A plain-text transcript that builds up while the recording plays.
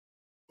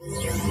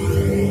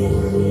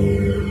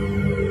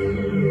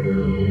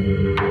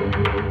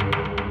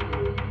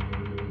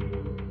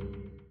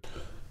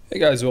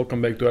Guys,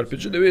 welcome back to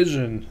RPG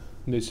Division.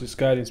 This is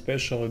Skyrim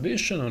Special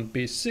Edition on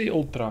PC,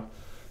 Ultra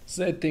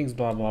settings,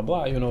 blah blah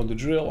blah, you know the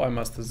drill. I'm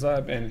Master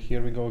Zab and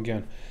here we go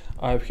again.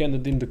 I've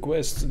handed in the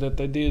quests that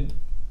I did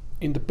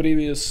in the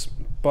previous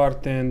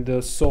part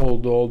and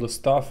sold all the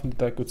stuff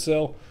that I could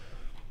sell.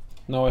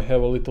 Now I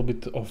have a little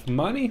bit of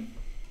money.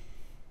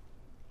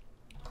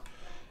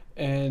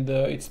 And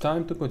it's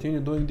time to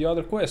continue doing the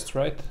other quests,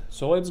 right?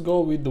 So let's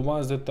go with the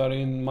ones that are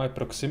in my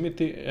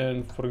proximity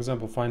and, for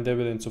example, find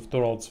evidence of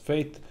Thorald's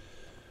fate.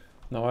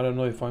 Now I don't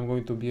know if I'm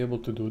going to be able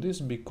to do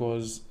this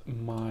because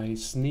my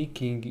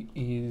sneaking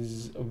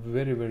is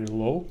very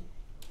low.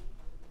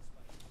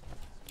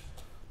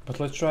 But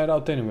let's try it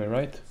out anyway,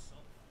 right?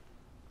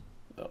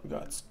 Oh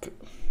god,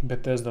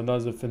 Bethesda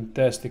does a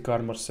fantastic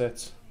armor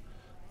sets.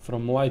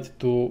 From light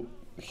to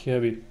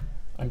heavy.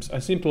 I'm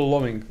simply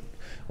loving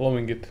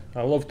it.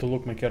 I love to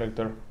look my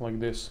character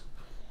like this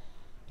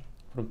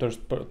from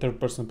third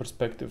person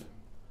perspective.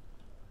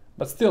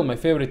 But still, my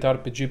favorite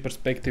RPG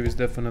perspective is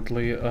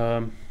definitely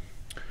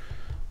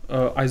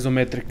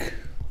isometric.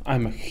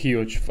 I'm a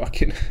huge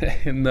fucking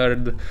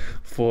nerd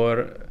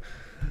for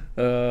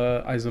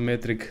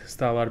isometric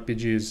style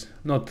RPGs.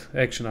 Not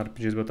action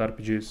RPGs, but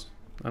RPGs.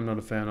 I'm not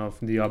a fan of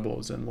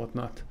Diablos and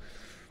whatnot.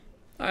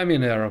 I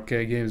mean, they're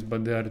okay games,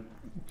 but they're...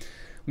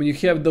 When you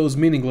have those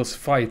meaningless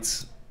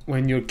fights,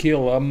 when you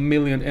kill a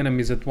million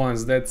enemies at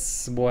once,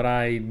 that's what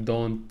I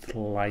don't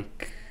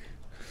like.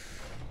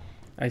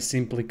 I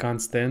simply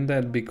can't stand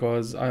that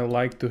because I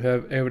like to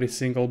have every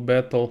single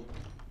battle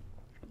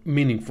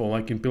meaningful,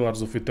 like in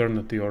Pillars of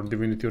Eternity or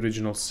Divinity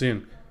Original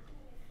Sin.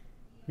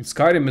 In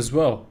Skyrim as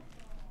well.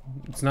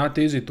 It's not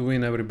easy to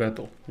win every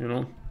battle, you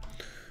know?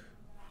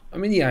 I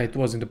mean, yeah, it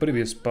was in the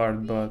previous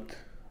part, but...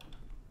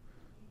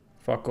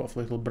 Fuck off,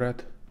 little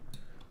brat.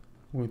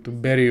 I'm going to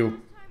bury you.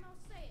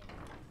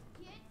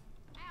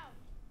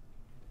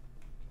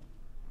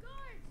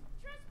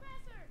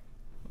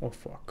 Oh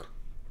fuck.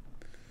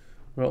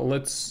 Well,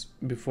 let's...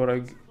 before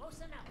I...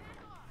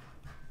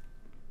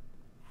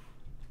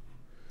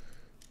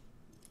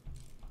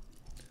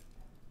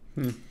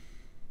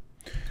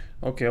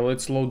 Okay,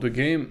 let's load the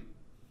game.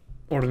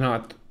 Or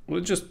not.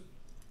 Let's just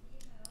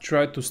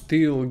try to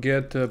still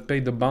get pay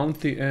the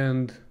bounty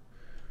and...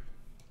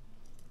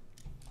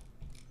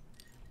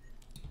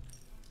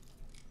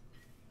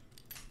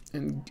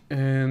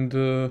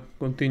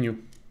 continue.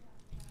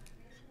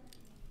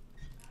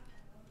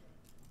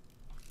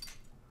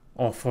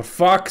 Oh, for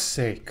fuck's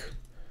sake.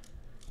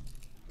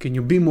 Can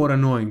you be more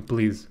annoying,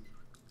 please?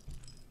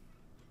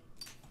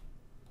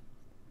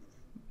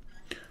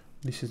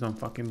 This is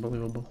unfucking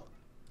believable.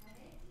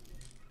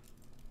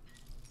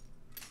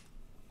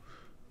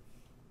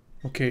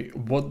 Okay,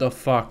 what the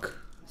fuck?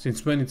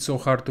 Since when it's so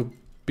hard to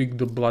pick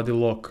the bloody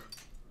lock?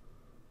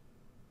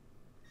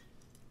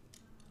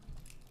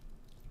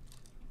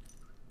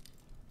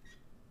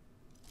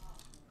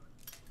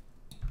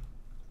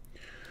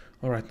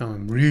 Alright, now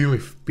I'm really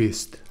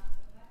pissed.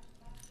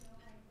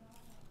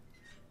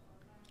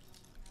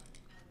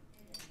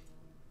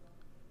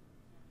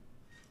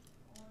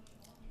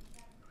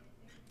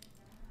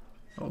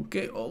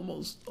 Okay,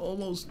 almost.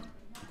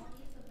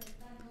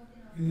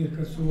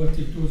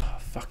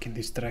 Fucking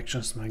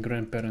distractions, my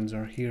grandparents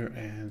are here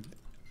and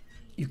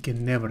you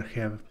can never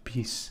have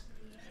peace.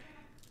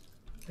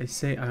 I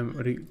say I'm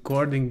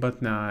recording,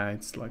 but nah,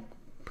 it's like,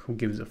 who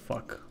gives a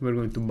fuck? We're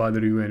going to bother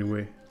you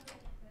anyway.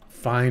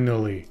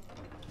 Finally!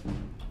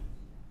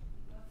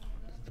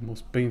 The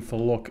most painful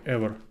lock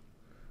ever.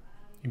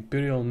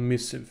 Imperial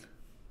Missive.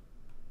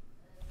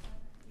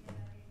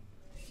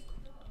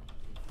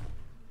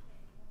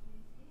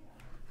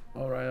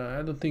 Alright,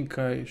 I don't think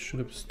I should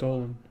have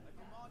stolen.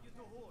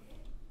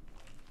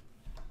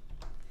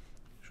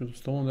 Should have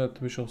stolen that,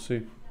 we shall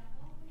see.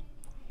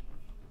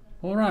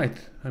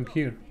 Alright, I'm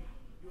here.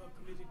 You have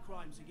committed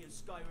crimes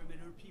against Skyrim and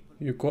her people.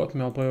 You caught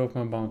me, I'll pay off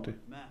my bounty.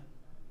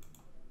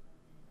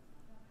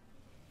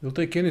 You'll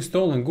take any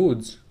stolen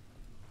goods.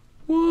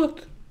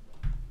 What?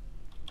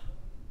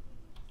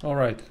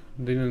 Alright,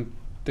 didn't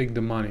take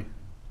the money.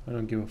 I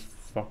don't give a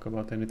fuck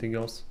about anything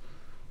else.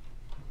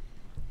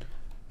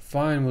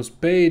 Fine was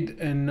paid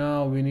and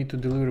now we need to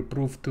deliver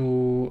proof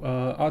to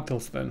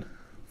Athelstan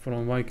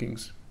from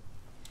Vikings.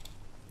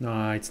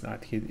 No, it's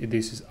not.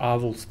 This is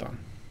Avulstan.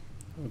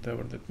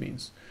 Whatever that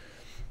means.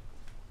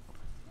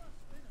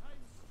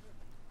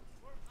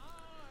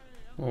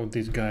 Oh,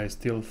 this guy is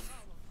still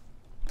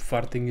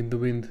farting in the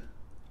wind.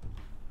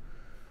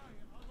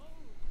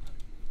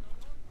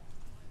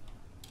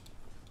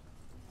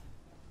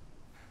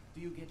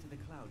 Do you get to the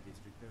Cloud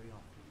District very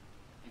often?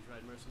 You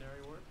tried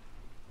mercenary work?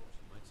 Of course,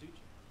 it might suit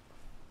you.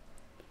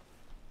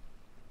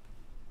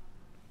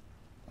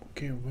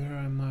 Okay, where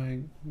am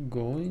I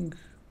going?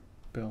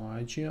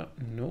 Pelagia?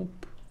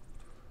 Nope.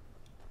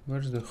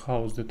 Where's the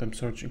house that I'm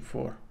searching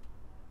for?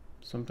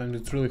 Sometimes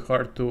it's really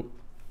hard to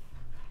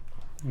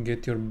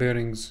get your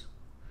bearings.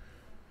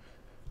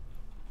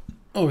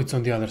 Oh, it's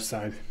on the other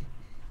side.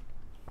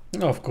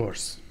 Of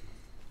course.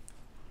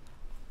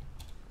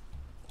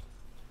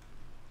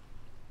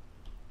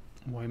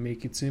 Why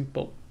make it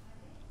simple?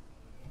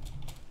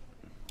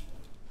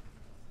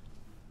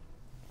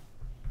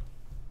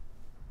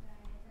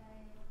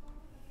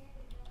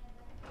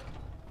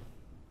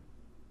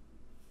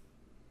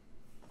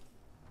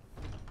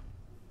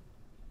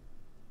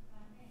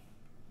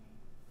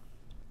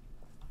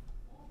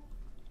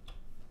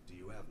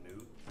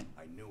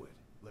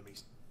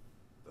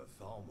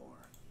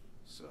 Balmor.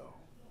 So,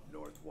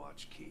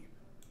 Northwatch Keep.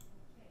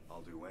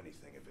 I'll do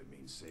anything if it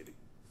means saving.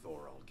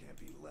 Thorald can't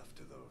be left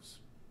to those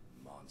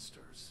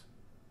monsters.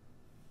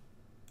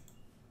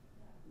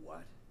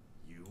 What?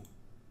 You?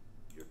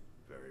 You're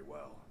very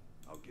well.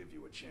 I'll give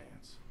you a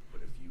chance.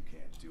 But if you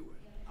can't do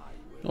it, I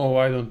will. Oh,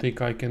 I don't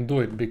think I can do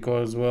it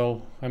because,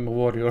 well, I'm a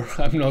warrior.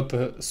 I'm not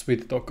a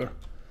sweet talker.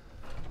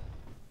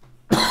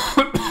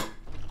 But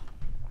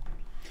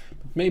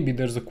maybe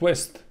there's a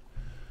quest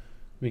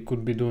we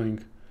could be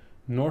doing.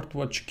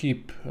 Northwatch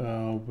Keep.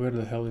 Where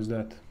the hell is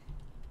that?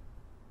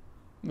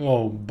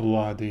 Oh,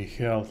 bloody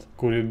hell.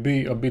 Could it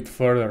be a bit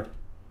further?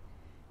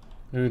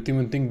 I don't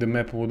even think the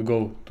map would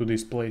go to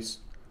this place.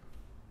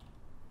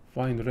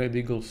 Find Red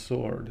Eagle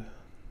Sword.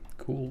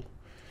 Cool.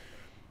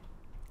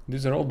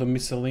 These are all the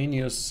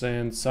miscellaneous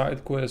and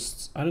side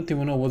quests. I don't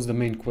even know what's the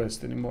main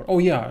quest anymore. Oh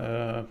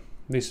yeah,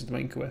 this is the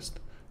main quest.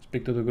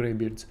 Speak to the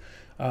Greybeards.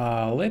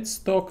 Let's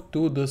talk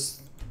to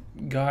this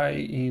guy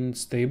in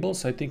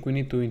stables. I think we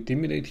need to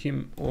intimidate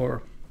him,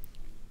 or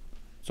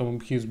some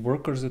of his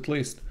workers at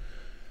least.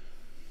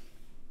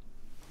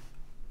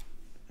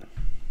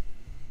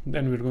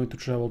 Then we're going to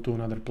travel to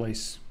another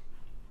place.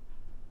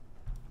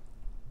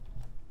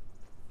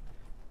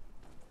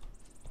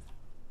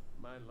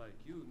 Man like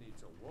you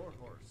needs a war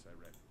horse, I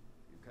reckon.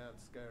 You can't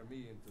scare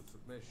me into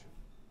submission.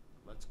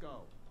 Let's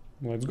go.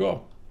 Let's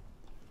go.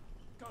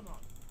 Come on.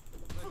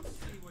 Let's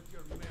see what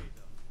you're made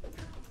of.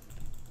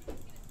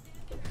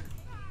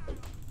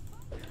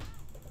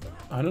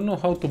 I don't know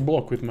how to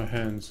block with my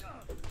hands.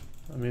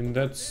 I mean,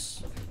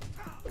 that's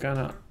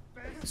kinda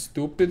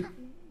stupid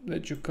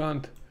that you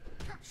can't.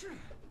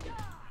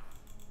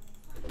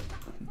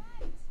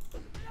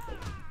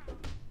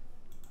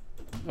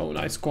 Oh,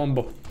 nice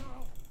combo.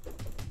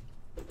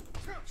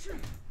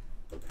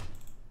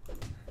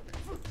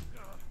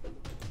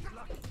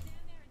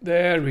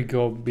 There we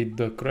go, beat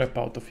the crap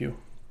out of you.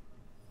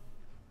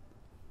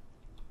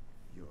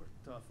 You're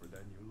tougher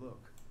than you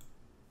look.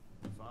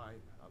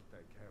 Fine, I'll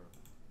take care of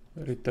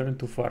it. Return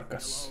to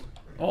Farkas.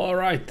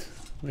 Alright,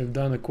 we've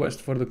done a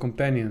quest for the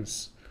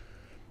companions.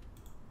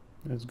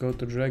 Let's go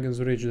to Dragon's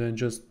Ridge, then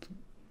just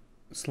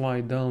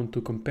slide down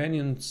to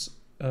companions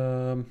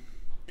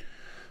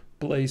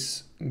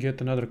place, get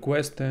another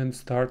quest and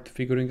start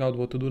figuring out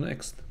what to do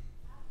next.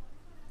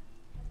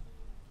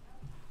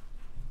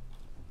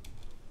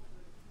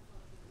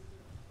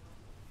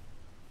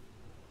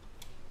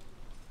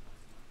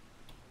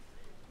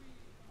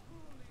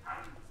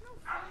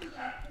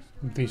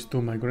 These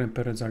two, my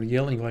grandparents, are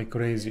yelling like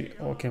crazy.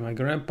 Okay, my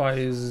grandpa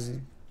is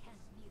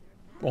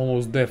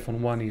almost deaf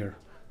on one ear.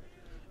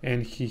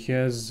 And he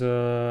has,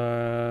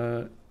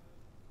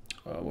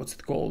 what's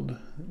it called?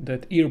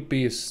 That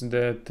earpiece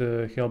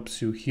that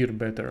helps you hear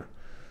better.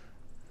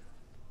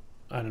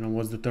 I don't know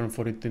what's the term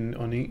for it in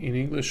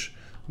English.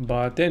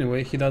 But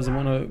anyway, he doesn't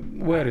want to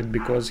wear it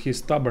because he's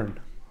stubborn.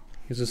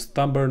 He's a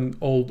stubborn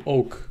old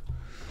oak.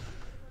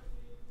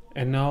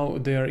 And now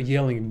they're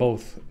yelling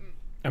both.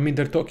 I mean,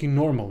 they're talking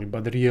normally,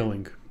 but they're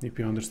yelling, if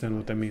you understand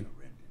what I mean.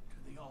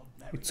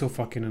 It's so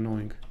fucking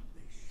annoying.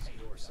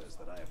 Skyor says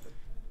that I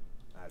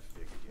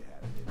figured you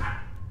had it in.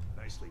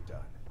 Nicely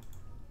done.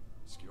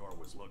 Skyor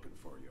was looking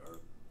for you, or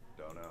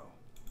don't know.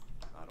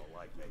 I don't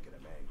like making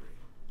him angry,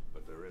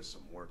 but there is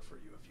some work for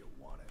you if you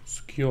want it.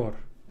 Skyr.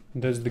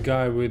 That's the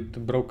guy with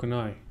the broken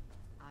eye.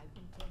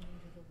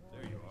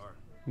 There you are.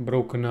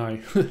 Broken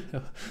eye.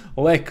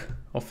 Lack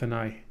of an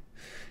eye.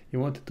 You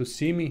wanted to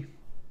see me?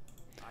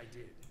 I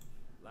did.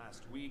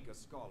 Last week, a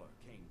scholar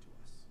came to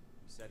us.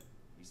 He said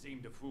he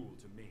seemed a fool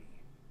to me.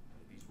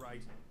 If he's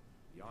right,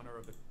 the honor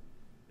of the...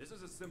 This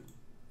is a simple...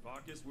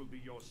 Farkas will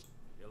be yours.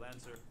 He'll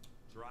answer,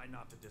 try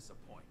not to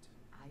disappoint.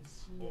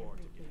 Or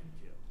to get him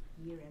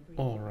killed.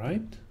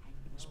 Alright.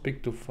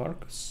 Speak to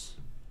Farkas.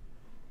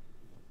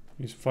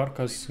 Is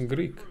Farkas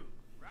Greek?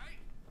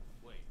 Right?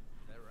 Wait,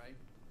 is that right?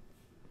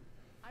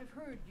 I've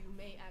heard you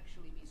may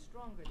actually be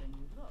stronger than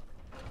you look.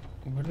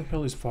 Where the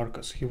hell is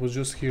Farkas? He was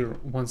just here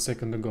 1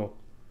 second ago.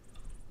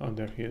 Oh,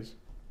 there he is.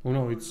 Oh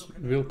no, it's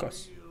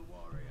Vilkas.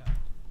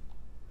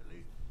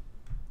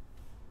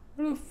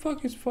 Where the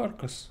fuck is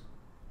Farkas?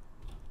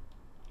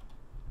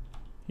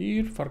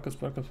 Here, Farkas.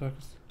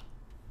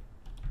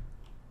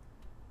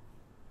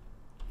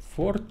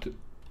 Fort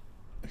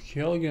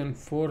Helgen,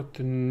 Fort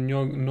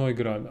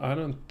Neugrad. I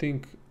don't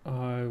think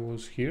I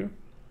was here.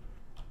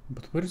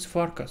 But where is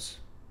Farkas?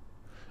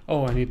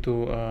 Oh, I need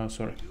to,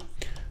 sorry.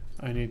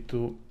 I need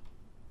to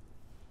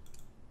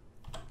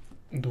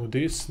do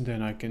this,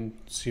 then I can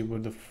see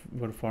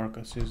where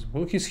Farkas is.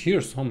 Well, he's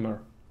here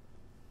somewhere.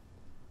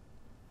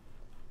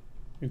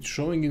 It's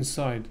showing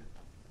inside.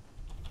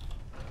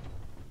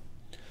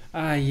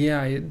 Ah,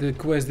 yeah, the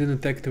quest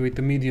didn't activate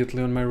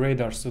immediately on my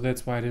radar, so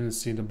that's why I didn't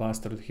see the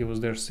bastard. He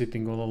was there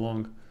sitting all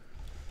along.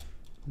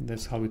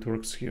 That's how it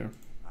works here.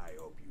 I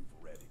hope you've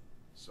read it,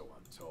 so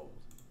I'm told.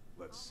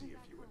 Let's see if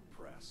you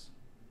impress.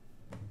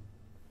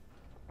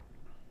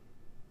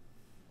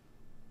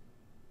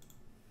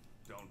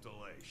 Don't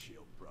delay,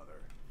 Shield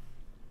brother.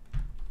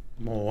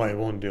 Oh, I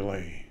won't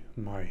delay,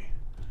 my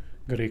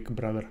Greek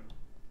brother.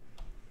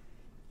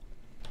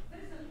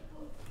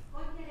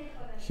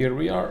 here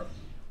we are,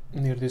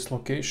 near this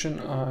location.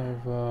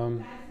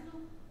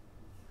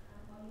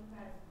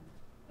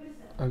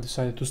 I've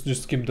decided to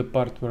just skip the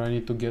part where I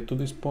need to get to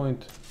this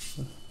point.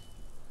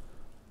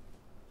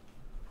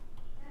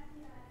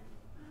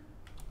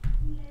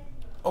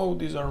 Oh,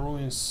 these are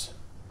ruins.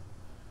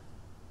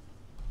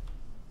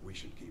 We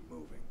should keep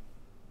moving.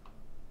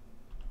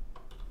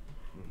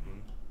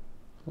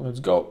 Let's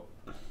go.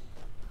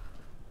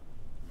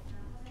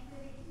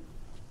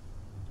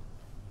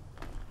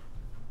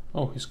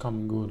 Oh, he's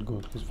coming. Good,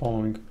 good. He's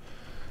following.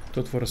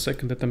 Thought for a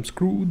second that I'm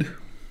screwed.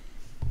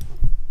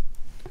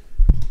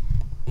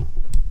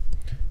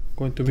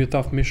 Going to be a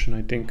tough mission,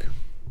 I think.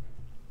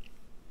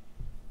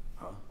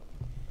 Huh?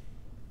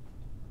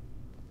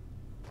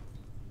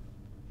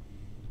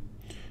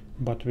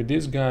 But with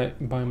this guy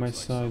by my Looks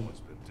like side,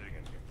 someone's been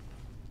digging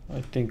here.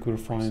 I think we're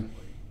fine. Recently.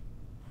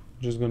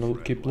 Just gonna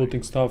keep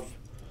looting stuff.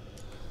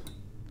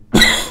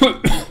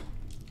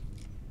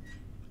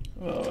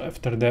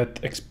 After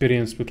that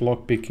experience with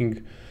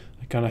lockpicking,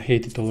 I kinda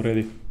hate it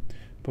already.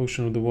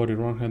 Potion of the warrior,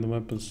 one-handed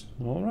weapons.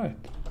 Alright.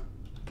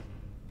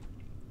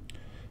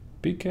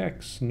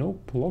 Pickaxe,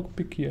 nope.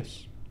 Lockpick,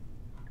 yes.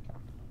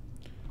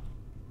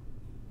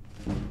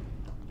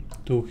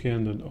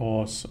 Two-handed,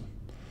 awesome.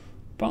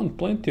 Found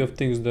plenty of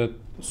things that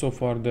so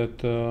far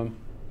that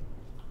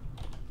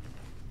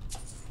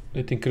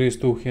it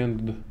increased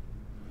two-handed.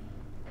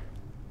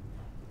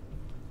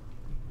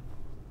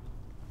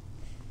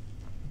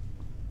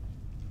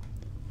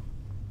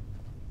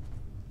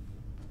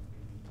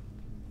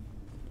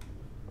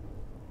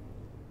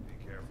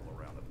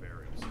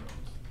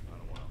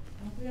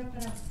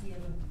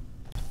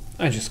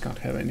 I just can't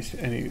have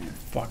any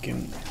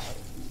fucking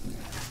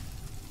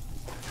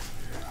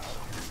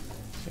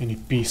any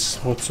peace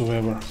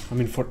whatsoever. I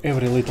mean, for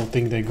every little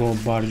thing they go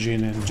barge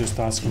in and just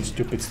ask me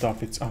stupid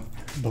stuff. It's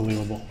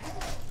unbelievable.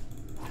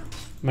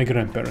 My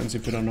grandparents,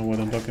 if you don't know what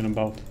I'm talking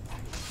about.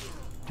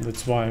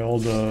 That's why all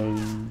the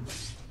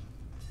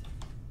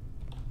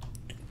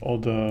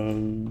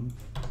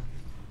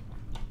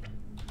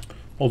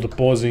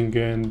pausing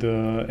and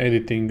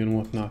editing and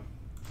whatnot.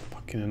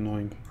 Fucking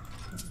annoying.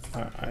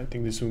 I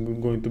think this is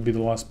going to be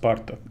the last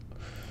part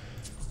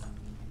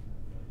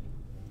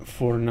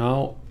for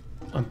now,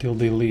 until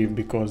they leave,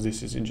 because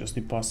this is just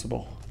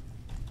impossible.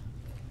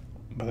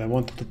 But I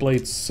wanted to play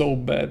it so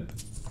bad.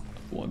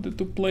 Wanted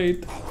to play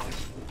it.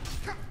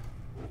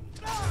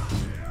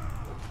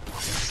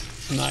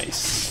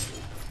 Nice.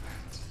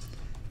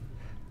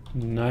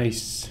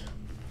 Nice.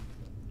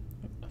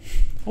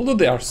 Although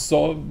they are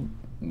so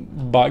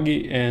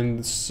buggy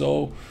and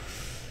so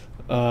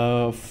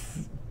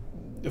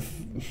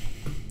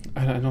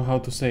I don't know how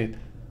to say it,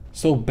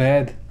 so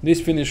bad, these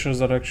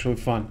finishers are actually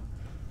fun.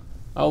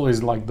 I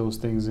always like those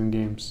things in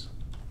games.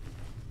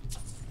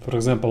 For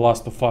example,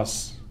 Last of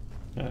Us,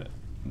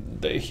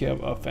 they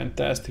have a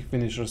fantastic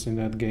finishers in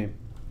that game,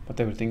 but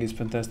everything is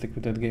fantastic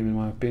with that game in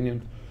my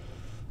opinion.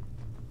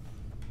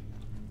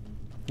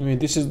 I mean,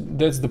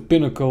 that's the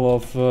pinnacle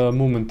of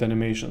movement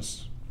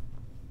animations.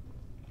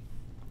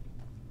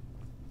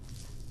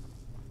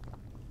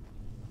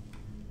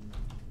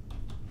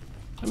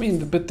 I mean,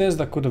 the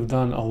Bethesda could have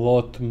done a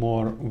lot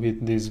more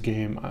with this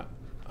game.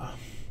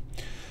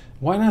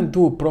 Why not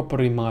do a proper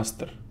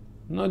remaster?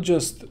 Not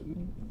just,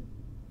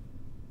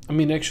 I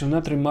mean, actually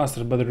not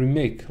remaster, but a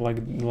remake,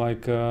 like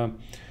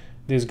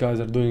these guys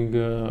are doing.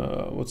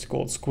 What's it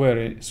called? Square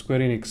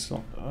Enix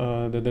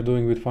that they're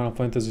doing with Final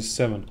Fantasy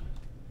VII.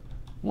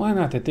 Why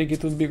not? I think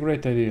it would be a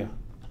great idea.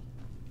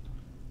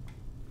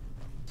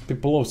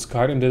 People love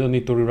Skyrim, they don't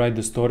need to rewrite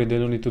the story, they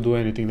don't need to do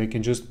anything. They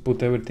can just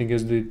put everything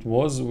as it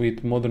was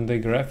with modern day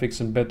graphics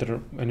and better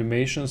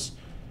animations.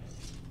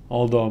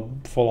 Although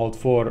Fallout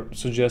 4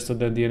 suggested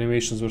that the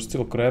animations were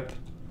still crap.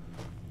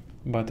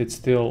 But it's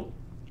still,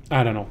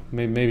 I don't know,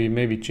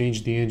 maybe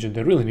change the engine.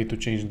 They really need to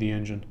change the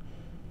engine.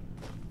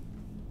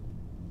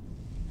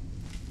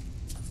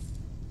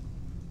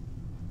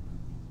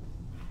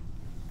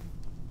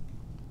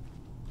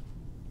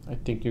 I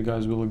think you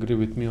guys will agree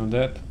with me on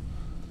that.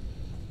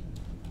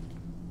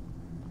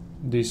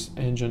 This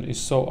engine is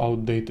so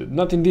outdated.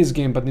 Not in this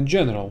game, but in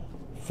general.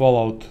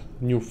 Fallout,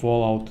 new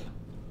Fallout.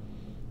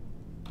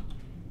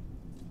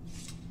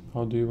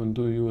 How do you even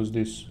use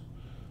this?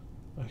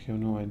 I have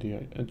no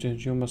idea.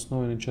 You must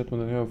know an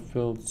enchantment that you have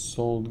filled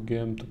sold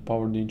game to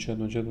power the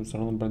enchantment. Enchantments are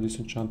run by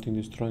disenchanting,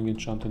 destroying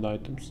enchanted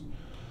items.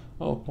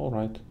 Oh,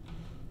 alright.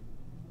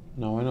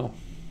 Now I know.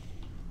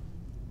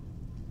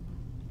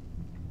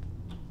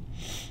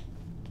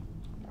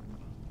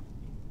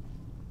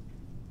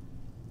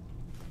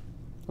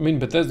 I mean,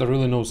 Bethesda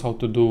really knows how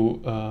to do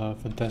a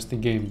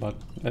fantastic game, but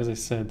as I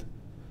said,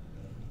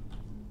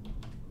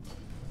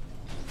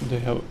 they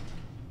have...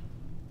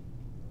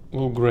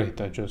 Oh great,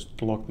 I just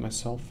locked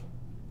myself.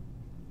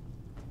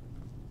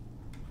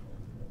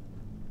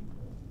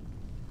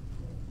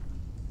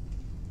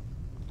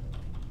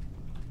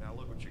 Now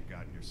look what you've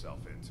gotten yourself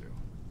into.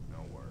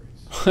 No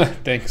worries.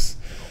 Thanks.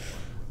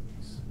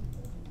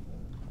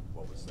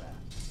 What was that?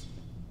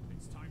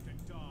 It's time to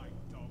die,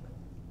 dog.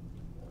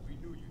 We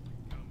knew you'd be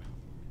coming.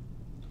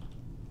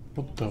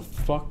 What the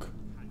fuck?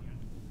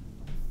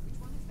 Which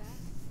one is that?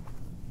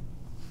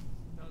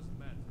 Doesn't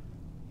matter.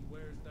 He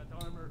wears that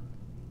armor,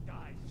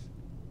 dies.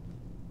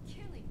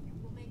 Killing you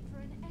will make for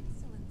an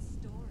excellent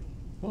story.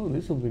 Oh,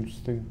 this will be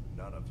interesting.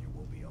 None of you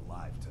will be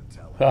alive to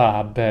tell it.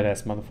 Ah,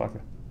 badass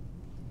motherfucker.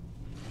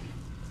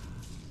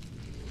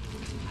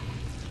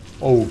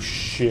 Oh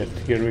shit,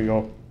 here we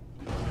go.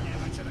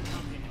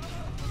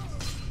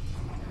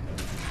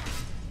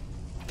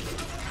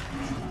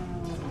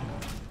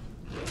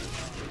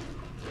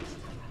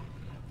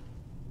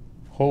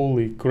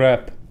 Holy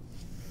crap.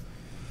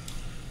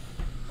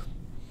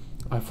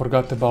 I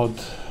forgot about...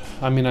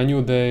 I mean, I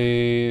knew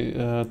they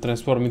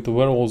transform into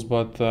werewolves,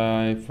 but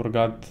I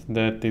forgot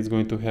that it's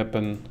going to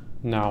happen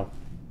now.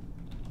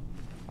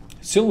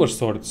 Silver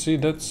sword, see,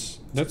 that's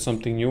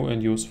something new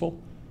and useful.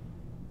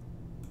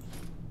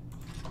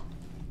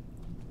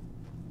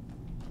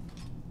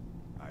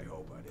 I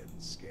hope I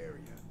didn't scare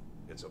you.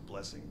 It's a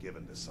blessing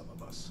given to some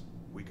of us.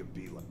 We could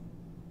be like...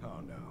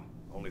 Oh no,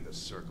 only the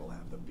circle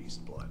have the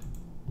beast blood.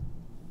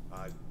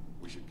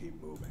 We should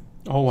keep moving.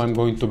 Oh, I'm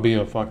going to be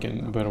a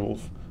fucking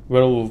werewolf.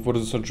 Werewolf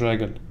versus a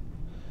dragon.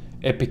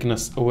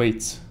 Epicness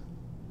awaits.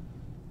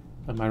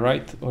 Am I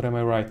right or am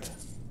I right?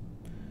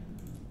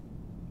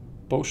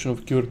 Potion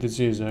of cure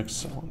disease,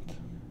 excellent.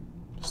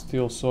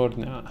 Steel sword,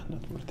 nah,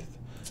 not worth it.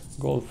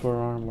 Gold fur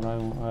armor,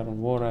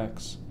 iron war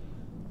axe.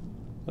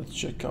 Let's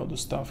check out the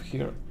stuff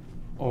here.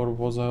 Or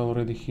was I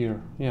already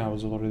here? Yeah, I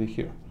was already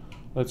here.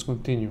 Let's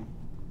continue.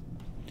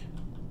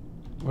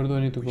 Where do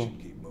I need to We go? should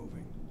keep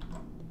moving.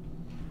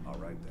 All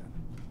right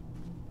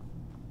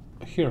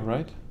then. Here,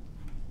 right?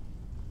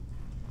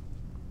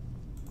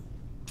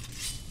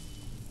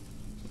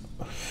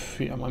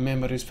 Yeah, my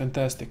memory is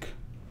fantastic.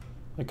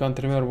 I can't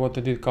remember what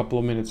I did a couple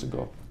of minutes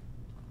ago.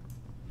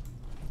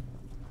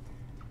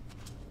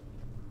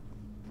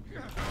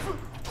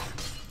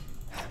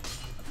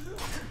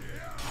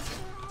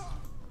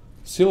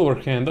 Silver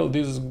handle,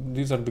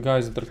 these are the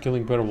guys that are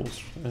killing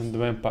werewolves and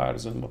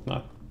vampires and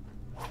whatnot.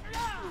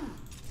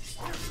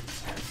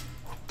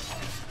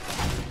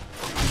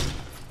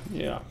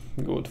 Yeah,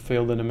 good,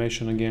 failed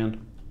animation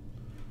again.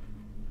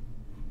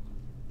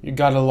 You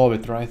gotta love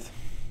it, right?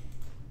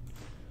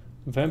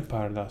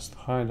 Vampire dust,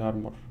 hide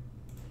armor.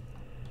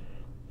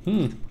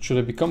 Should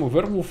I become a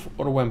werewolf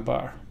or a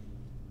vampire?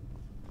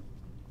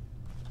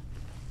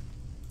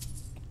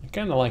 I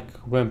kinda like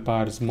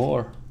vampires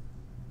more.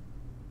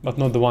 But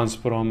not the ones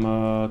from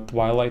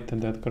Twilight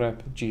and that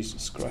crap.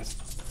 Jesus Christ.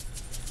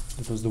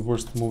 That was the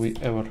worst movie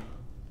ever.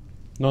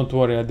 Don't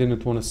worry, I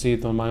didn't want to see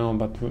it on my own,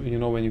 but you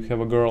know when you have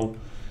a girl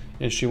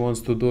and she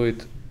wants to do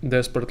it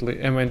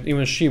desperately, and when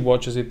even she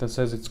watches it and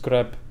says it's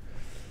crap,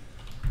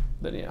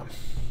 then yeah,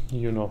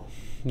 you know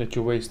that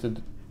you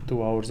wasted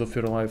 2 hours of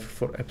your life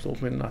for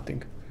absolutely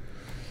nothing.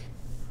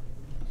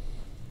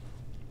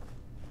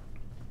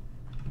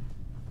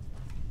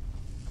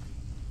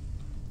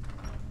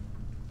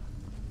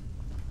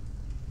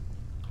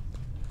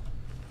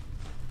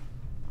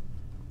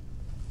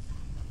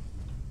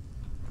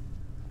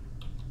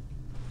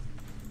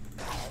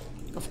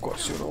 Of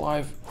course you're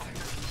alive.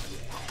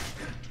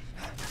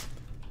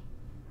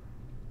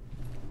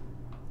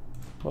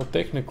 Well,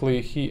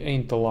 technically he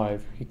ain't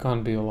alive. He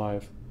can't be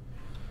alive.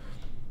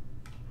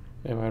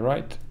 Am I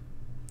right?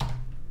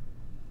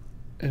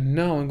 And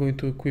now I'm going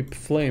to equip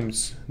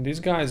flames. These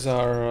guys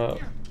are...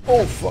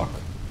 oh fuck!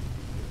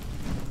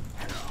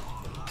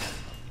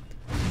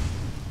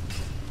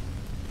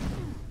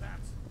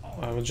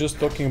 I was just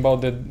talking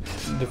about the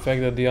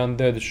fact that the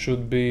undead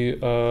should be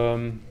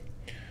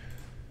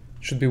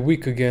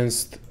weak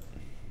against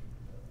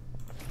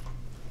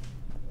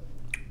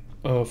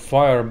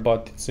fire,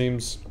 but it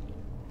seems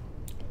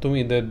to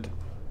me that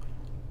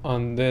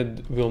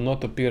undead will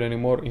not appear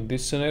anymore in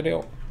this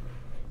scenario.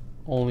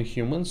 Only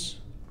humans,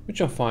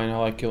 which I'm fine. I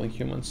like killing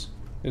humans.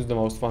 It's the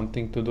most fun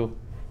thing to do.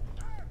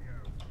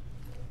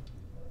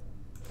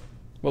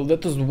 Well,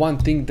 that was one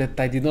thing that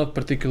I did not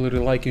particularly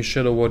like in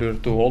Shadow Warrior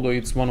 2, although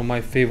it's one of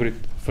my favorite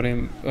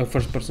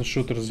first-person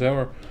shooters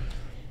ever.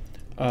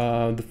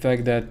 The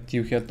fact that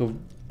you had to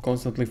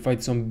constantly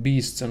fight some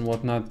beasts and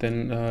whatnot,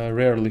 and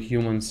rarely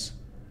humans,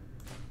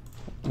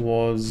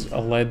 was a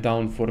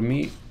letdown for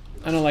me.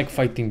 I don't like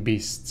fighting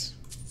beasts.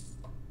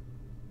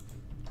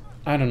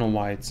 I don't know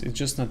why, it's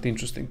just not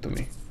interesting to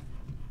me.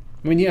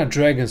 I mean, yeah,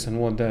 dragons and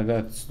what,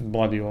 that's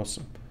bloody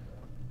awesome.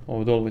 I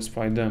would always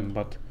fight them,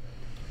 but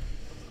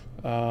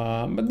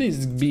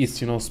these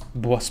beasts, you know,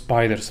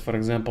 spiders for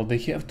example, they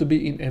have to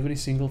be in every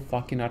single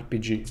fucking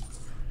RPG.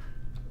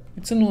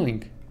 It's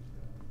annoying.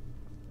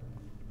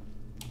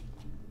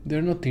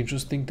 They're not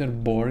interesting, they're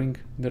boring,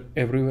 they're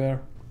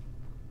everywhere.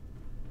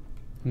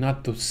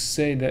 Not to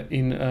say that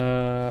in,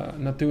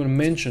 not to even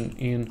mention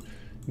in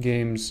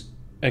games,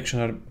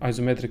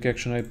 isometric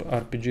action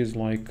RPGs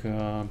like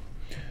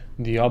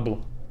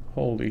Diablo.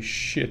 Holy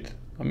shit.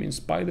 I mean,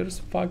 spiders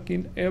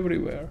fucking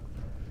everywhere.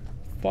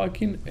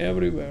 Fucking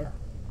everywhere.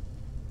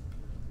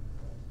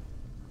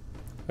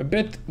 I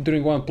bet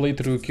during one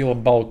playthrough you kill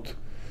about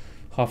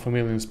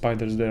 500,000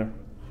 spiders there.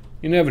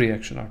 In every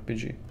action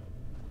RPG.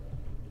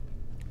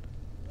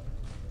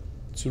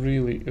 It's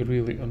really,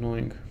 really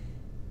annoying.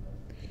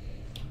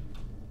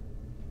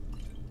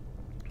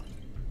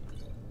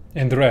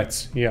 And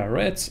rats. Yeah,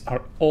 rats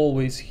are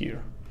always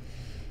here.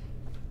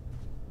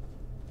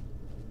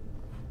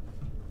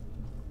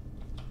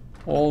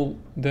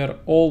 They're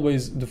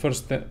always the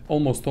first,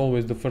 almost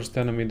always the first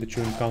enemy that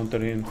you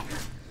encounter in.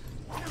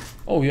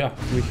 Oh yeah,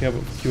 we have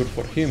a cure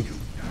for him.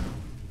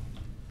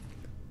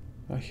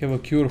 I have a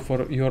cure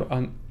for your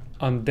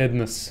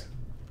undeadness.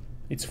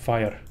 It's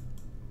fire.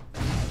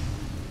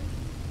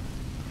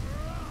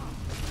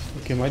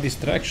 Okay, my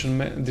distraction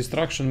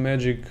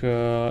magic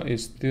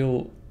is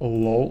still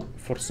low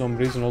for some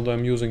reason, although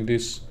I'm using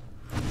this.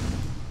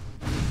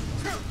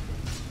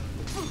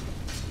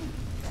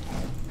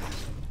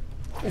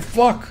 Oh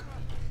fuck!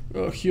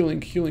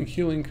 Healing, healing,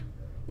 healing.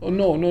 Oh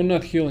no, no,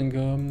 not healing.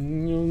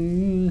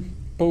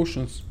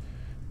 Potions.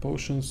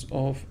 Potions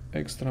of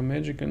extra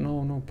magic.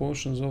 No, no,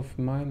 potions of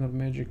minor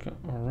magic.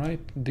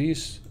 Alright,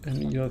 this,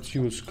 and let's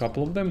use a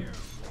couple of them.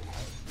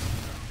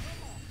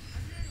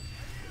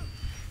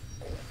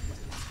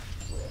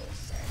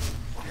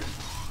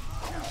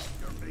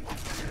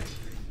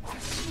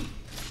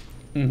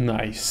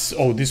 Nice.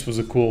 Oh, this was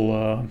a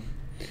cool...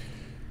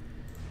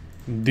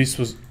 this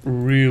was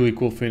really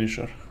cool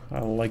finisher. I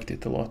liked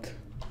it a lot.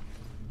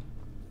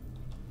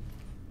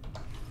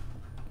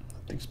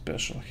 Nothing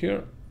special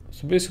here.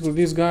 So basically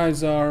these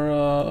guys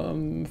are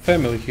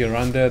family here,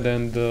 undead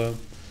and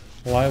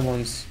live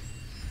ones.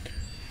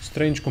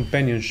 Strange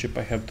companionship,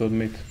 I have to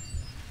admit.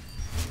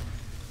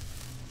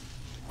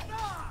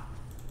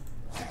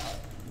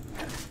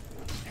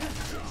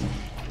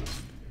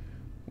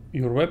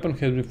 Your weapon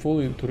has been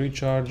fully to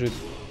recharge it.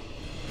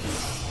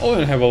 Oh,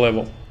 and have a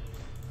level.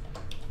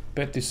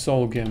 Petty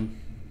soul gem.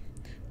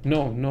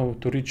 No, no,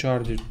 to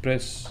recharge it,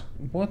 press...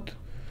 What?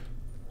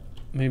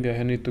 Maybe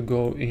I need to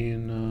go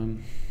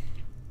in...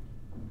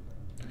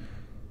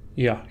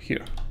 yeah,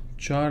 here.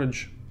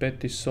 Charge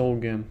petty soul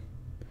gem.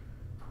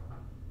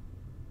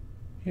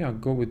 Yeah,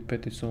 go with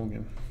petty soul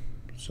gem.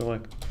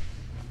 Select.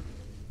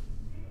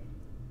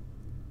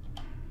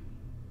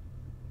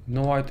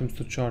 No items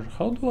to charge.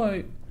 How do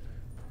I...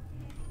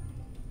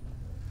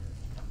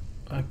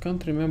 I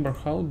can't remember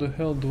how the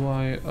hell do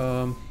I...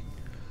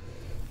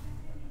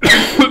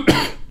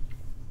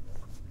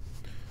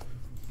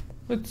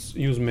 Let's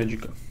use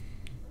Magica.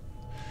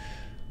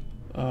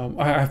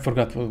 I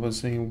forgot what I was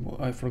saying.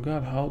 I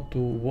forgot how to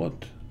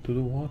what? To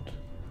do what?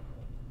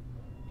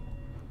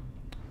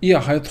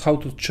 Yeah, how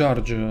to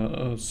charge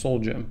a soul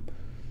gem.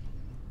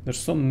 There's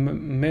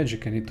some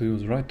magic I need to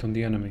use right on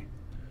the enemy.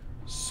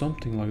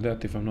 Something like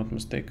that, if I'm not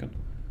mistaken.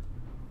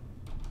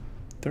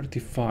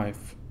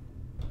 35.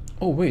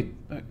 Oh wait,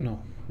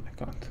 no, I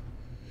can't.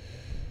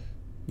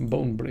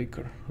 Bone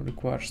breaker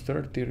requires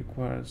 30,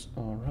 requires,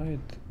 alright.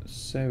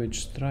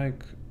 Savage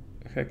strike,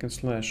 hack and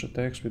slash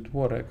attacks with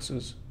war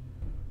axes.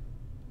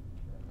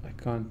 I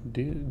can't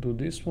do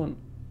this one.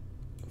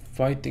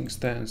 Fighting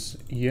stance,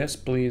 yes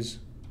please.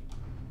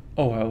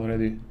 Oh, I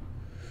already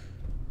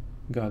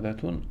got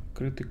that one.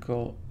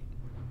 Critical,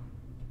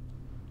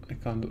 I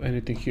can't do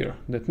anything here.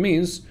 That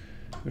means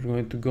we're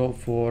going to go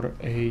for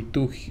a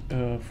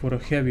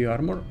heavy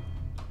armor.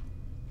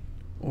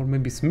 Or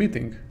maybe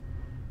smithing.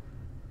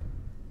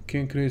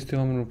 Can create steel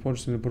armor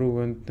reports and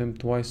improve them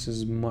twice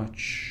as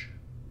much.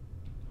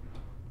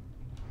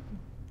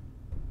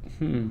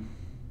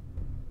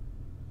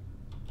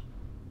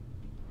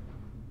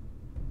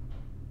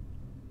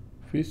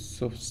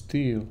 Fists of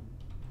steel.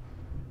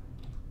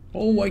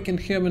 Oh, I can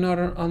have an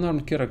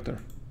unarmed character.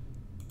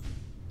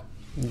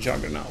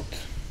 Juggernaut.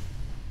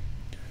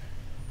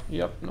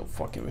 Yep, no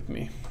fucking with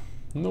me.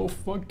 No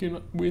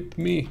fucking with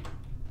me.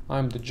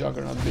 I'm the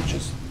Juggernaut,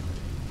 bitches.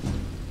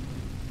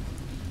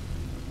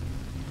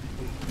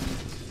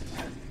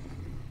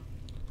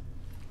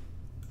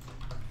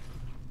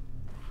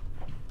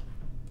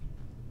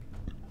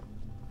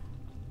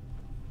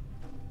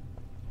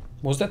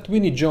 Was that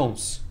Winnie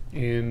Jones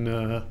in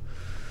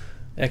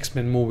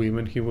X-Men movie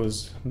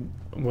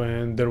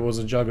when there was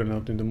a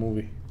Juggernaut in the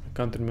movie? I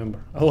can't remember.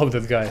 I love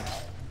that guy.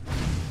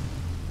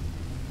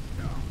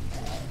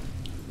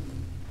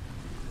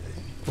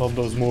 Love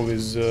those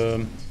movies,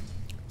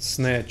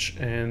 Snatch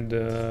and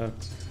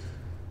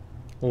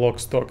Lock,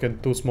 Stock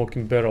and Two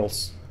Smoking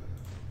Barrels.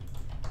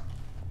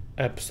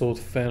 Absolute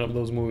fan of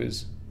those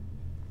movies.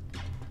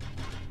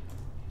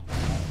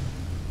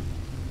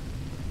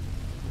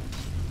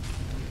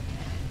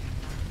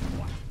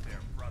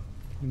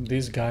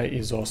 This guy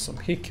is awesome.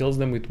 He kills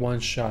them with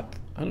one shot.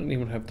 I don't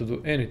even have to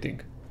do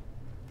anything.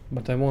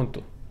 But I want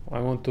to. I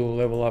want to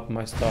level up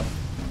my stuff.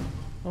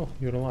 Oh,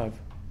 you're alive.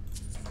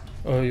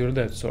 Oh, you're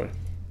dead, sorry.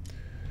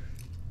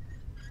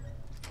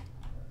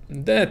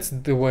 That's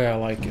the way I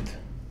like it.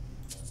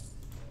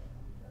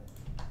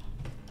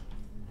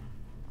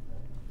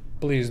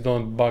 Please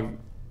don't bug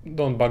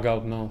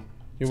out now.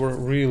 You were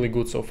really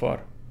good so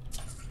far.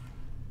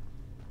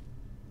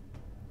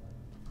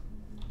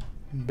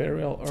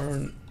 Burial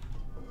urn.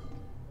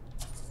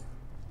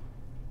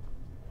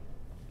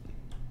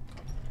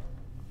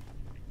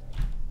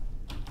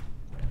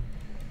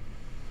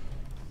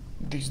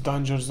 these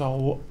dungeons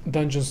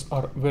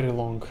are very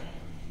long.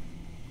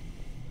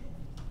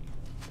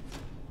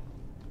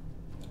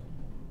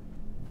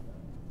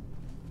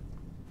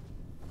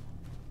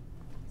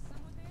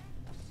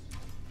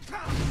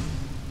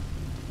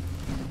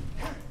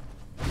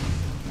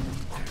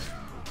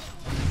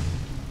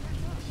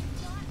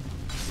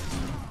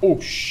 Oh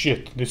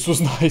shit, this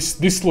was nice.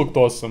 This looked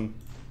awesome.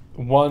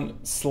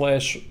 One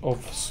slash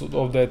of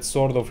that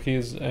sword of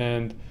his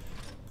and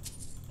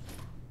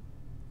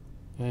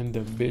the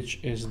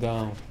bitch is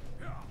down.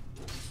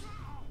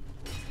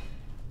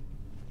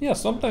 Yeah,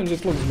 sometimes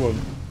it looks good.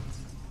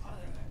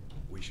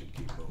 We should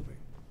keep moving.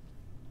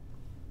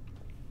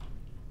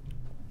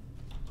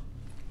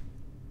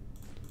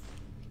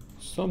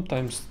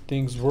 Sometimes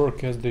things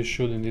work as they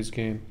should in this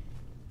game.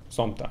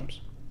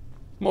 Sometimes.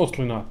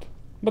 Mostly not,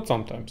 but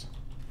sometimes.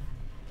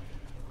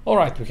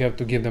 Alright, we have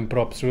to give them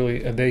props, really.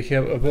 They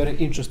have a very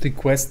interesting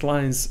quest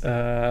lines.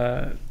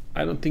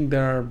 I don't think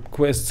there are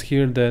quests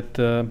here that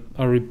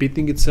are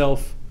repeating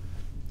itself.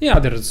 Yeah,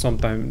 there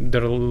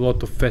are a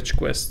lot of fetch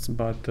quests,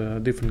 but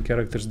different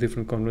characters,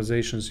 different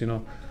conversations, you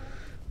know.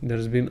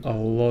 There's been a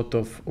lot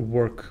of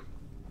work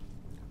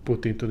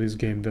put into this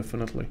game,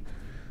 definitely.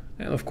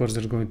 And of course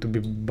there's going to be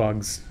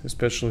bugs,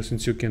 especially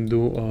since you can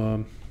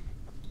do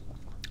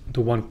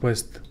one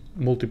quest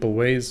multiple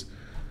ways.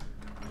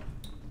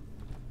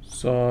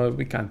 So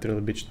we can't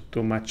really bitch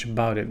too much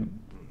about it.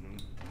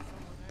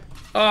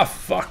 Ah,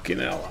 fucking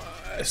hell,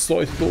 I saw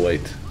it too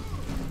late.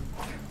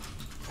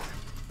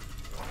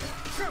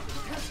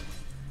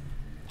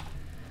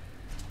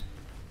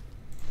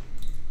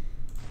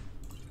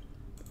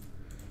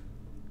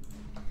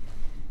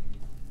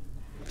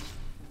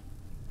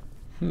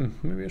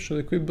 Maybe I should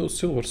equip those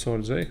silver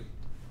swords, eh?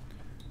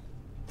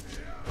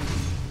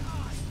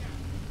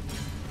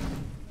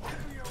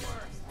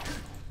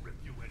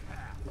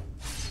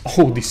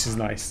 Oh, this is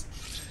nice.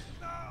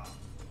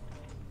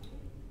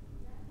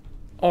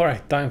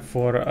 Alright, time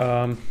for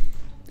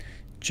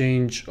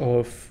change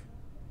of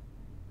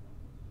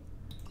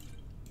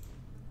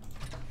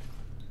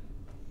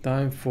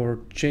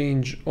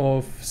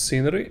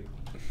scenery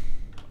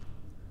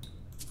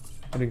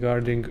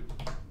regarding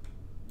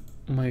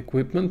my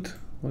equipment.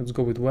 Let's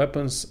go with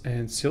weapons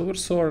and silver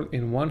sword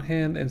in one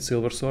hand and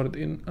silver sword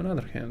in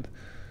another hand.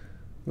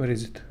 Where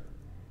is it?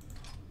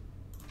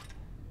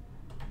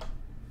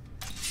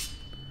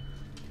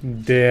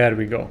 There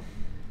we go.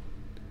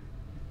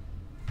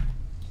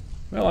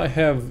 Well, I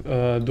have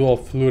dual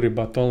flurry,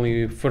 but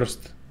only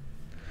first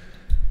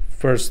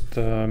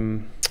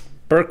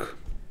perk,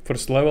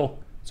 first level,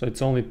 so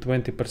it's only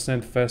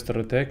 20% faster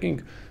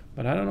attacking,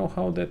 but I don't know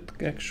how that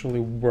actually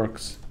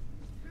works.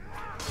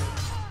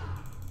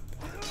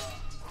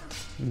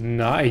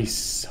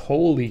 Nice!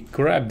 Holy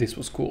crap, this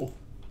was cool.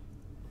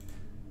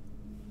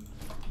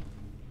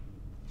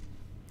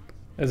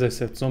 As I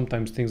said,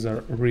 sometimes things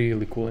are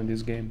really cool in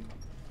this game.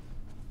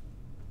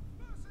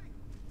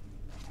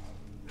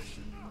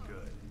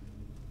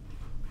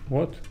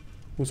 What?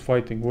 Who's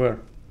fighting? Where?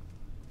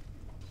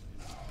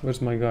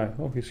 Where's my guy?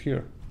 Oh, he's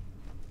here.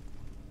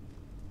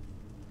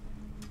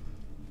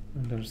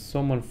 And there's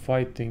someone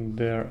fighting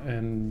there,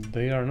 and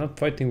they are not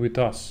fighting with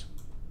us.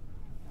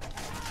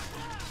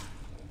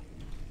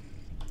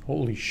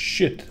 Holy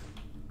shit.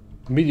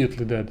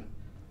 Immediately dead.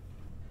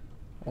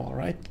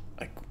 Alright,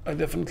 I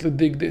definitely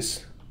dig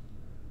this.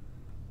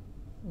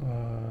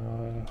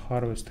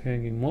 Harvest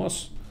hanging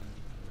moss.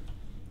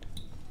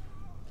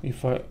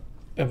 If I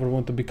ever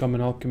want to become an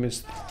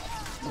alchemist,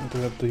 I'm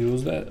going to have to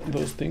use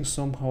those things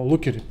somehow.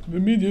 Look at it,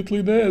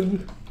 immediately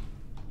dead.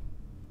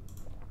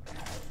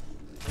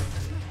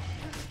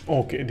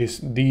 Okay,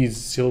 these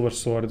silver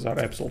swords are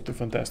absolutely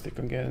fantastic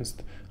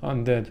against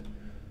undead.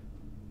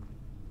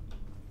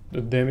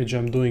 The damage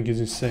I'm doing is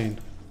insane.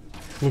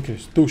 Look at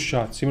this, 2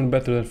 shots, even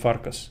better than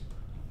Farkas.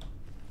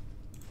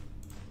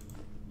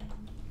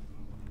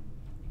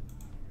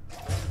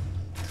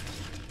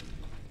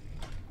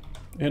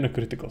 And a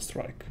critical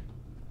strike.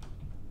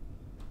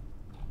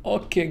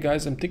 Okay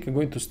guys, I think I'm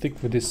going to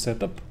stick with this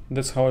setup.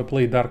 That's how I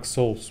play Dark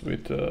Souls,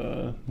 with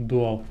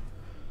dual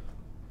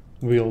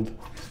wield.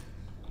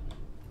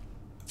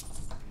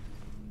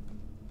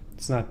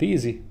 It's not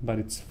easy, but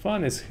it's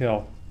fun as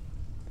hell.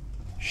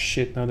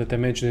 Shit, now that I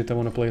mentioned it, I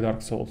want to play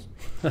Dark Souls.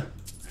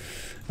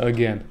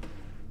 Again.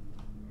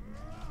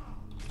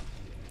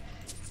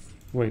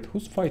 Wait,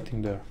 who's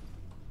fighting there?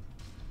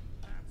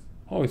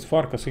 Oh, it's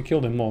Farkas, he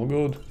killed them all,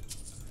 good.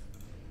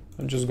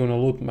 I'm just gonna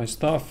loot my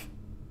stuff.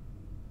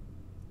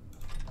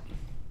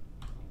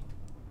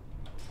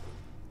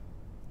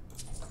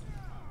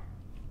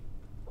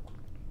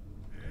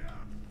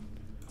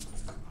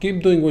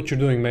 Keep doing what you're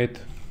doing, mate.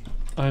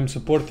 I'm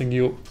supporting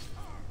you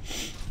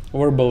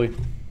verbally.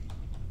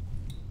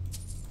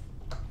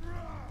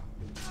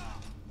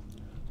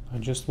 I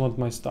just want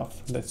my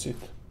stuff, that's it.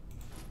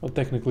 Well,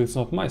 technically it's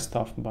not my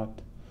stuff, but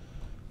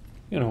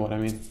you know what I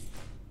mean.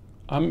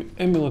 I'm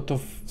amulet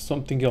of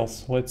something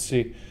else. Let's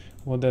see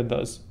what that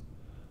does.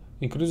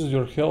 Increases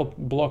your health,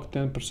 block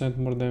 10%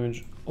 more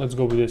damage. Let's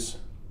go with this.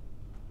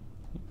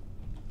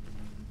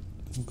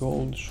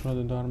 Gold,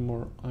 shredded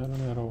armor,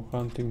 iron arrow,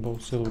 hunting bow,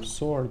 silver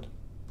sword.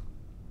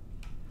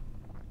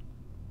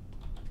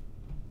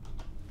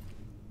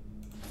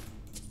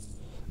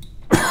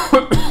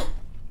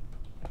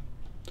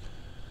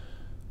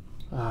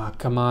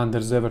 Come on,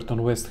 there's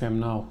Everton West Ham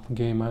now,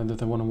 game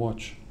that I want to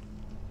watch.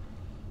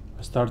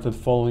 I started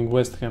following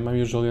West Ham. I'm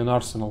usually an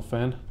Arsenal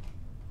fan.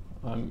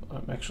 I'm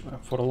actually,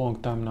 for a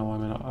long time now,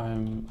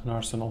 I'm an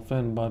Arsenal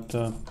fan, but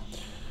I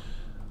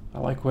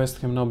like West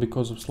Ham now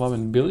because of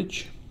Slaven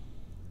Bilic.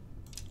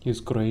 He's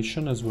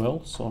Croatian as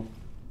well, so,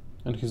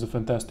 and he's a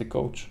fantastic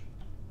coach.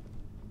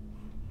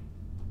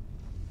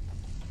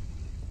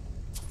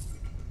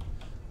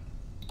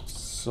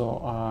 So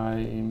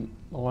I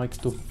like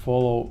to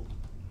follow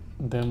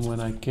them when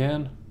I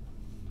can,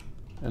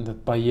 and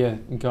that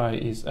Payet guy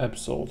is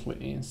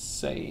absolutely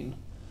insane.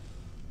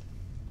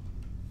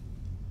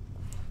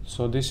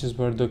 So this is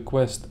where the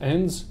quest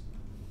ends,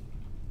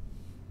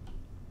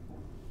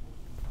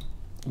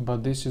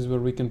 but this is where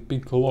we can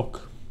pick a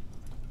lock.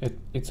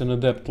 It's an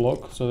adept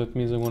lock, so that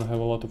means I'm gonna have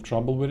a lot of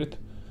trouble with it,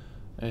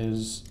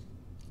 as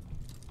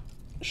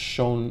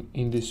shown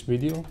in this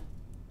video.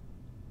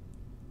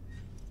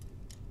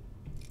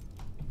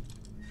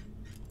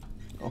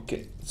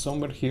 Okay,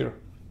 somewhere here.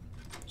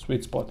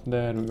 Sweet spot,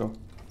 there we go.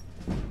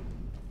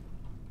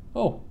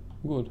 Oh,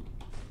 good.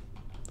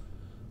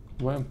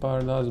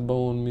 Vampire dust,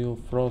 bone meal,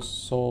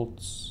 frost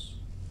salts,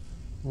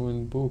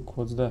 wind book,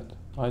 what's that?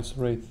 Ice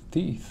wraith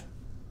teeth.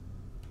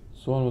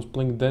 Someone was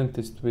playing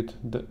dentist with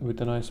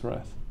an ice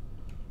wraith.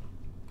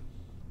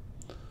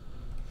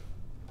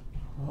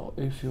 Well,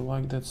 if you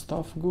like that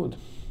stuff, good.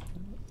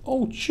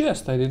 Oh,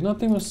 chest, I did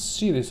not even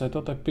see this. I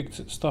thought I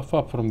picked stuff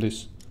up from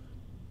this.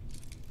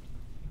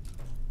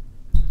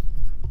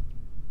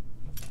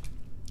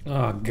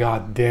 Ah,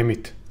 god damn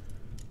it.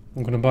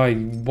 I'm gonna buy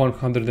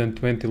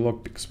 120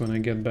 lockpicks when I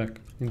get back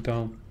in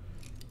town.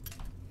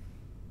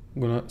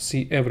 I'm gonna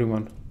see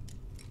everyone.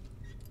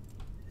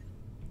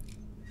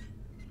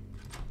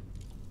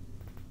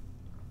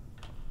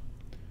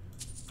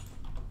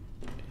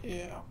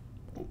 Yeah,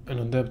 an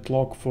adept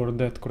lock for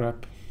that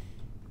crap.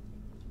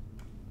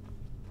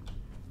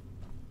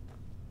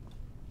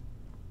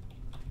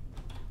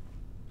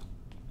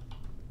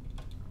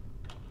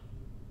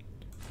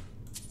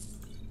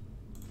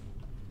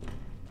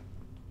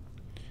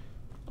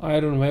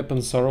 Iron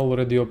weapons are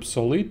already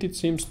obsolete, it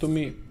seems to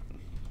me.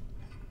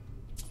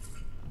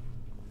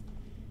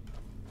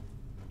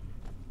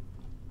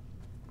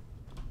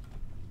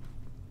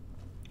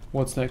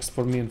 What's next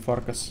for me and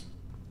Farkas?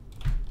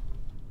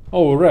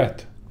 Oh,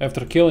 rat.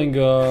 After killing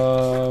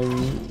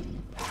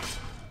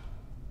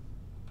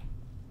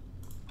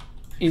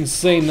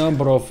insane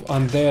number of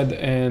undead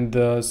and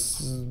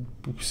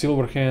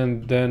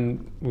silverhand,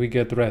 then we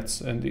get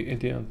rats at the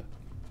end.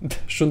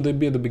 Shouldn't they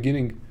be at the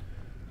beginning?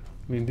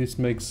 I mean, this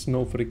makes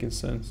no freaking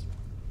sense.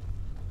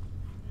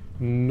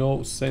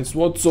 No sense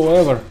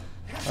whatsoever.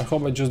 I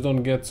hope I just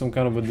don't get some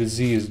kind of a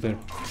disease there.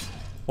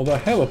 Although I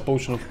have a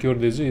potion of cure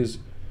disease,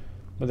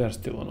 but they're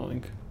still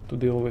annoying to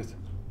deal with.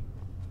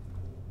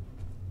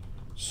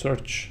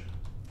 Search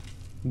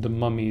the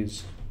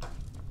mummies.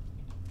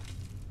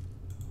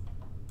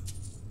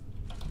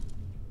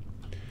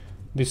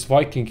 This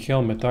Viking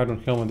helmet,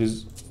 iron helmet,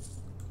 is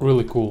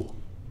really cool.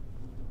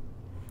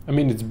 I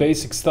mean, it's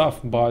basic stuff,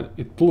 but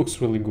it looks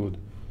really good.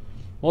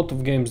 A lot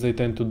of games, they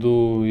tend to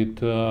do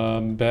it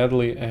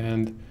badly,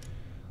 and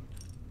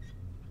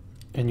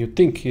you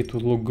think it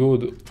would look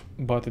good,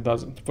 but it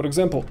doesn't. For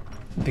example,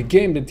 the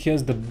game that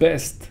has the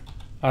best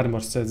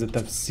armor sets that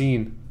I've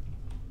seen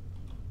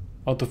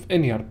out of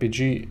any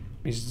RPG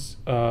is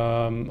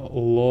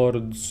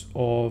Lords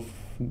of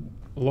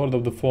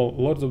the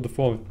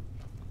Fallen.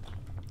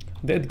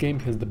 That game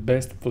has the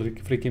best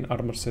freaking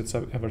armor sets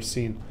I've ever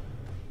seen.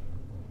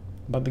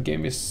 But the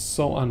game is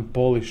so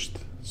unpolished,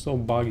 so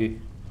buggy.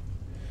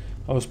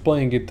 I was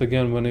playing it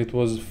again when it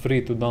was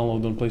free to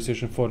download on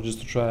PlayStation 4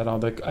 just to try it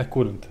out. I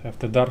couldn't.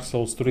 After Dark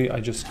Souls 3,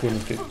 I just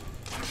couldn't. It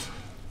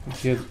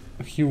had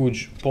a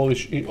huge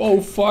polish.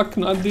 Oh fuck,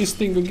 not this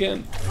thing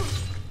again.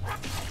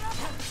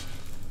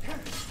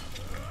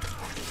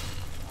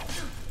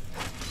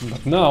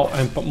 But now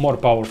I'm more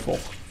powerful.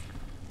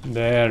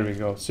 There we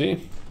go,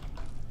 see?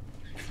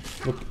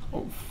 Look,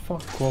 oh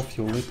fuck off,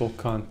 you little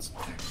cunts.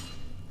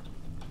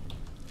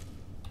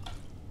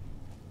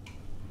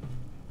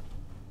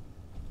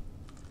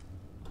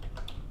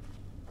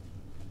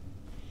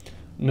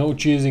 No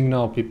cheesing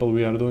now, people,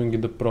 we are doing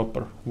it the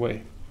proper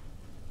way.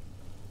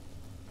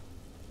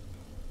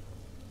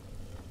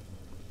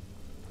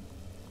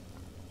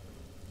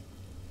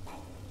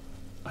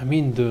 I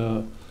mean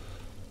oh,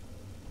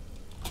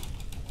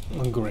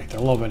 great, I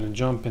love when I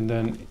jump and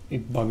then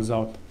it bugs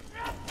out.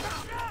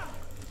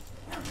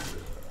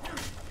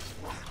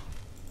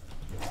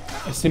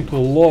 I simply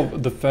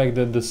love the fact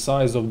that the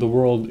size of the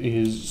world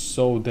is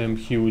so damn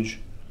huge.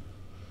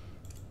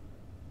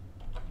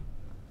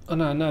 Oh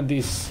no, not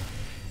this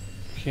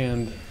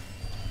hand.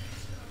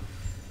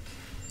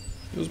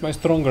 Use my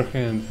stronger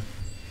hand.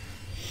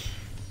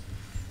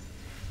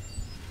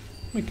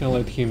 We can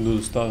let him do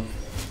the stuff.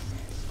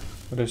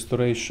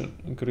 Restoration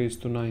increase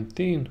to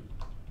 19.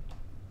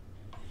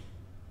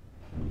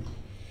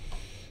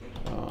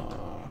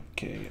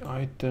 Okay,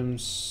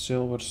 items,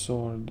 silver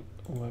sword,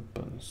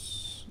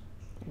 weapons.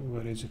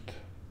 Where is it?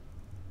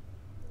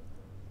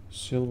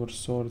 Silver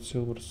sword,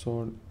 silver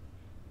sword.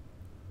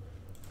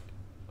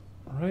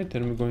 Alright,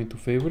 and we're going to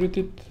favorite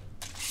it.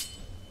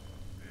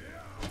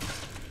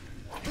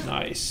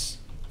 Nice.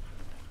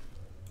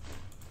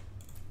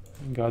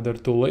 Got there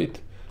too late.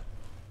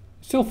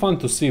 Still fun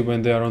to see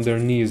when they are on their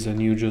knees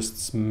and you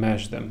just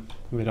smash them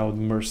without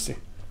mercy.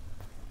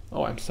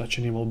 Oh, I'm such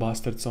an evil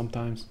bastard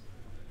sometimes.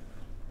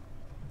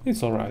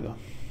 It's alright though.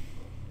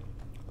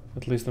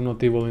 At least I'm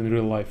not evil in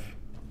real life.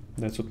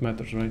 That's what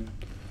matters, right?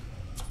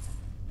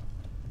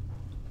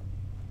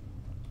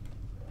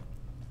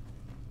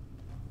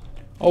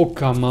 Oh,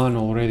 come on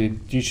already.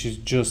 This is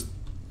just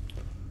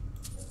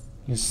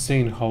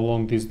insane how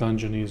long this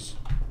dungeon is.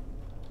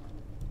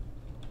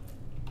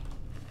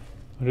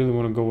 I really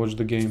want to go watch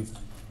the game.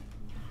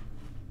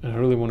 And I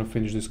really want to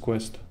finish this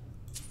quest.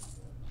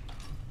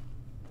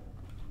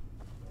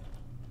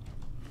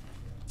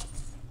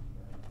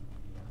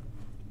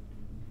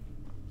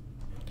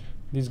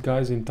 These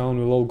guys in town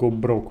will all go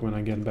broke when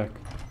I get back.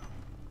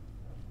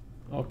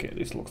 Okay,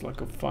 this looks like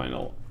a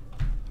final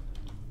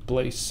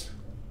place.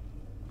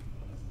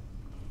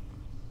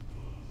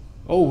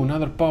 Oh,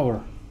 another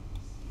power.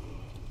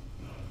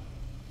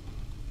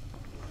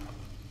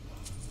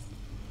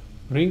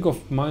 Ring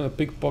of Mine,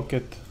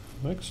 pickpocket.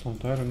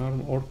 Excellent, iron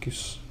arm,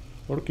 orcish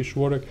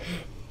warwick.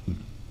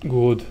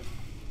 Good.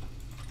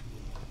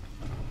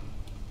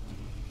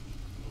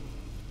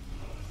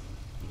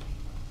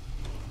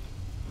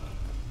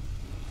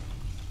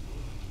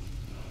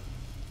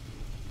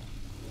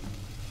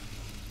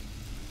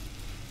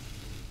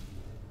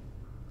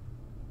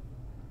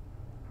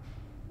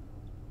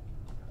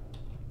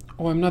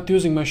 Oh, I'm not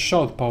using my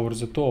shout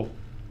powers at all.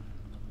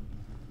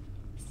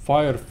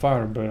 Fire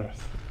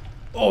breath.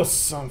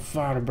 Awesome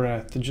fire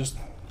breath. Just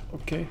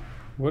okay.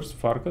 Where's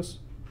Farkas?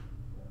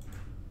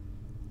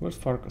 Where's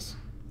Farkas?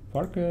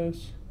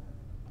 Farkas.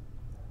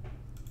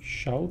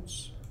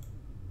 Shouts.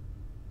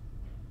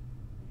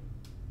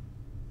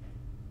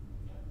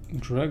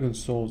 Dragon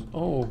souls.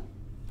 Oh.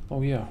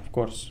 Oh yeah, of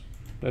course.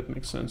 That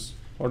makes sense.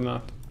 Or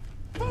not.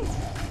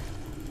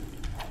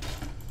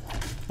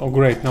 Oh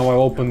great, now I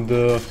opened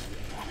the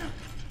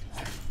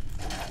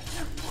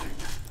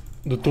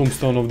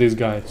tombstone of this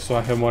guy, so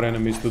I have more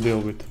enemies to deal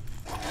with.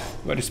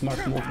 Very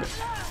smart move,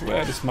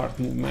 very smart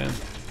move, man.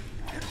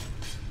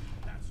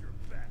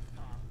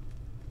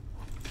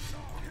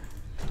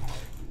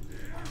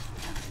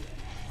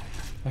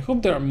 I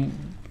hope there are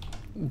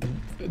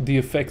the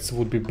effects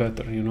would be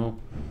better, you know.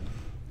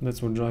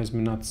 That's what drives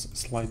me nuts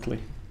slightly.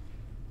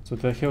 So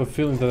that I have a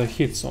feeling that I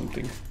hit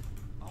something.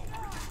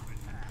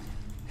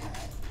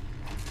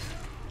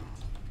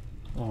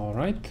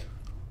 Alright.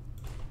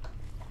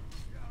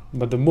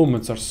 But the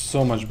movements are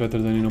so much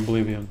better than in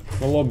Oblivion.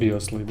 Well,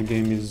 obviously, the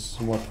game is,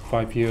 what,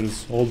 5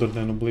 years older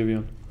than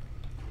Oblivion.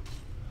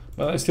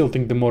 But I still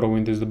think the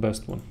Morrowind is the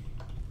best one.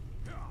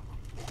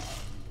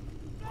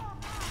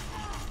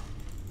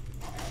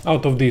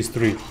 Out of these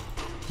three.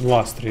 The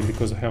last three,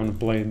 because I haven't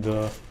played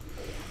the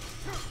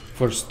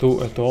first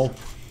two at all.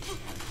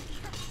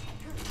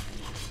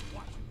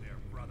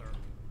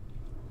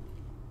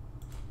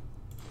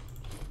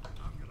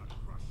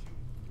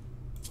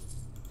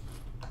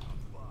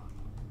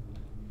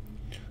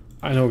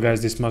 I know,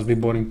 guys, this must be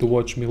boring to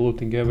watch me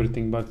looting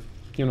everything, but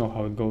you know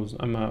how it goes.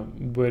 I'm a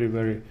very,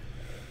 very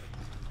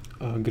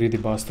greedy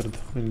bastard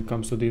when it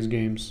comes to these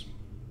games.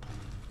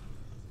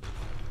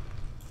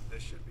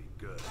 This should be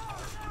good.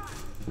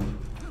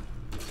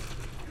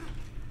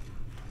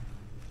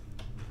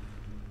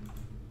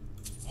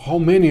 How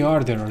many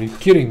are there? Are you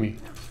kidding me?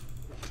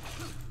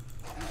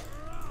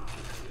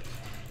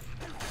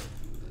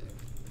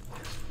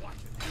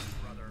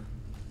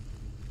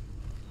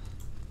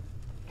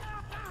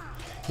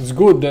 It's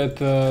good that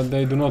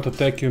they do not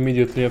attack you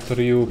immediately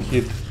after you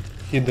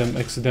hit them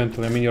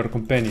accidentally, I mean your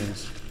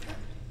companions.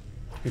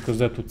 Because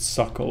that would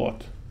suck a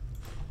lot.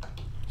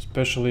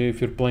 Especially if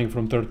you're playing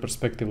from third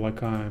perspective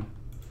like I am.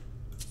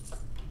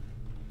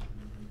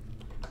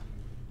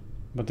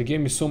 But the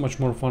game is so much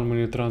more fun when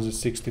it runs at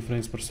 60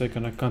 frames per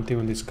second, I can't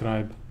even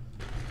describe.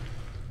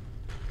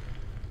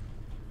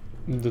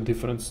 The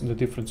difference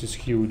is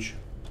huge.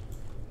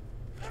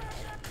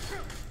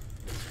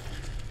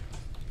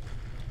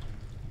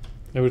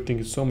 Everything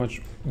is so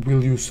much...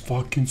 Will you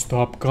fucking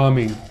stop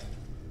coming?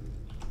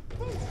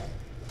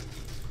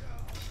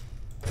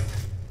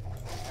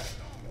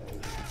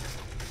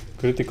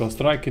 Critical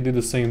strike, it did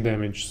the same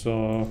damage,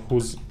 so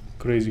who's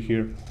crazy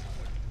here?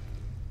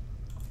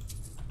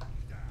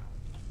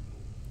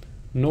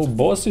 No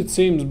boss it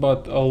seems,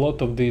 but a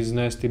lot of these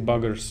nasty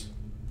buggers.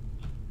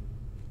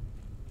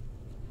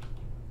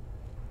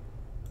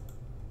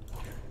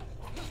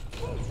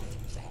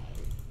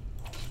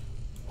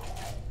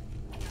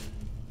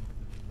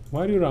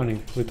 Why are you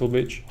running, little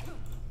bitch?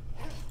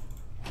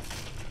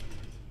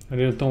 I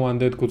didn't know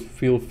undead could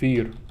feel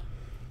fear.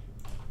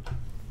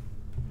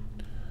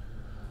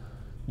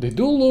 They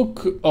do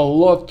look a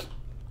lot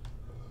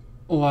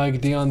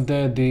like the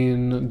undead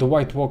in the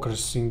White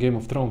Walkers in Game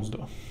of Thrones,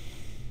 though.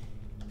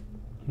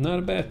 Not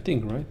a bad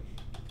thing, right?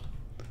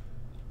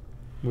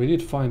 We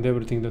did find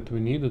everything that we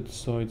needed,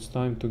 so it's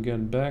time to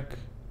get back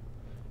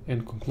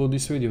and conclude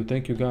this video.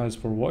 Thank you guys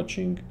for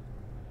watching.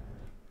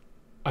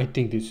 I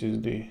think this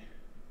is the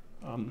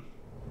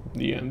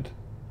end.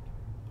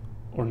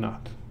 Or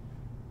not.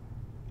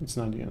 It's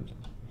not the end.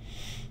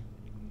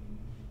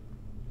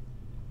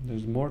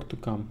 There's more to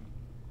come.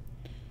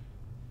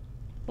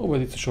 Oh,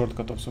 but it's a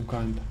shortcut of some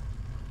kind.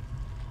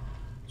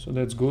 So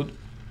that's good.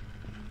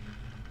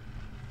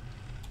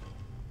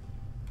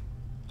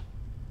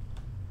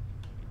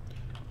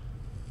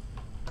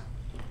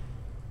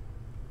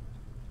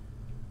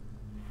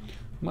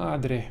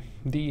 Madre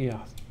dia.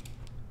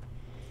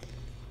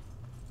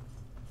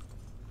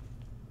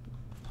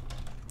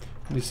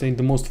 This ain't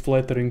the most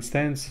flattering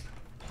stance,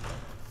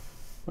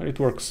 but it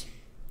works.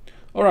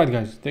 Alright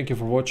guys, thank you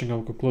for watching.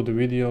 I'll conclude the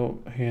video,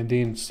 hand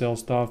in, sell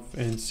stuff,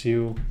 and see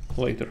you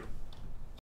later.